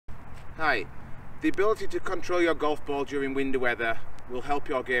Hi, the ability to control your golf ball during windy weather will help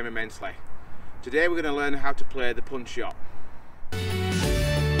your game immensely. Today we're going to learn how to play the punch shot.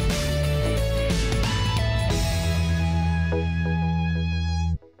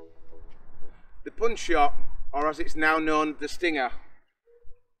 The punch shot, or as it's now known, the stinger,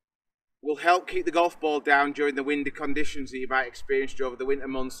 will help keep the golf ball down during the windy conditions that you might experience over the winter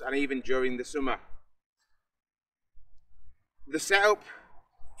months and even during the summer. The setup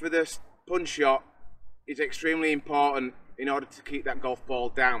for the punch shot is extremely important in order to keep that golf ball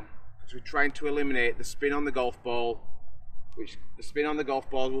down, because we're trying to eliminate the spin on the golf ball, which the spin on the golf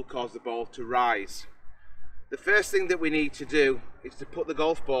ball will cause the ball to rise. The first thing that we need to do is to put the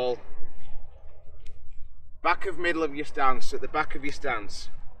golf ball back of middle of your stance, at the back of your stance.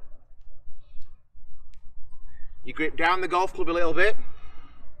 You grip down the golf club a little bit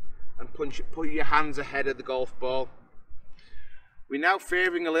and put your hands ahead of the golf ball. We're now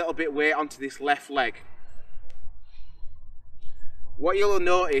favouring a little bit weight onto this left leg. What you'll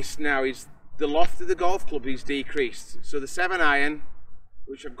notice now is the loft of the golf club is decreased. So the 7-iron,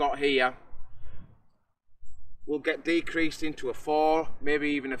 which I've got here, will get decreased into a 4, maybe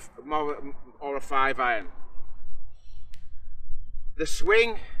even a 5-iron. The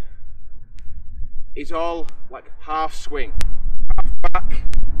swing is all like half swing, half back,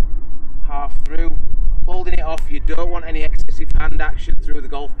 half through, holding it off. You don't want any excessive hand action through the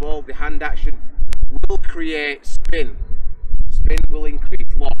golf ball. The hand action will create spin. Spin will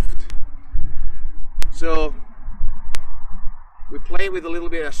increase loft. So we play with a little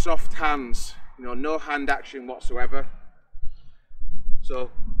bit of soft hands, no hand action whatsoever.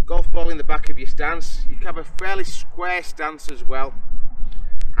 So golf ball in the back of your stance. You can have a fairly square stance as well.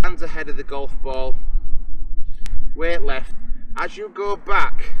 Hands ahead of the golf ball, weight left. As you go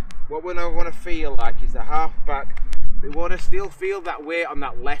back, what we want to feel like is the half back. We want to still feel that weight on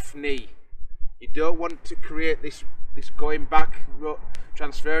that left knee. You don't want to create this going back,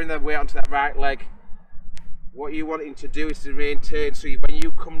 transferring the weight onto that right leg. What you're wanting to do is to maintain, so when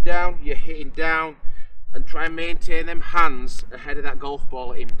you come down, you're hitting down, and try and maintain them hands ahead of that golf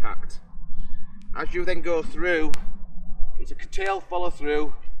ball at impact. As you then go through, it's a tail follow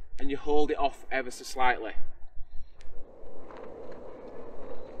through, and you hold it off ever so slightly.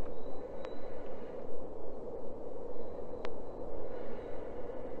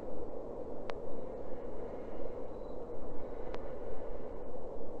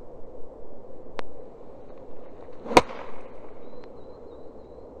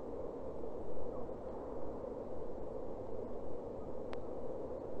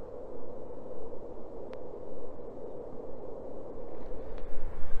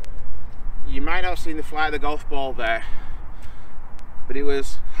 You might not have seen the flight of the golf ball there, but it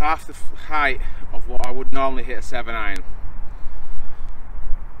was half the height of what I would normally hit a 7-iron.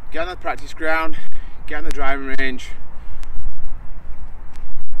 Get on the practice ground, get on the driving range,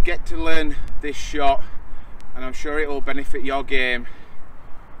 get to learn this shot, and I'm sure it will benefit your game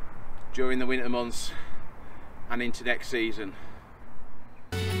during the winter months and into next season.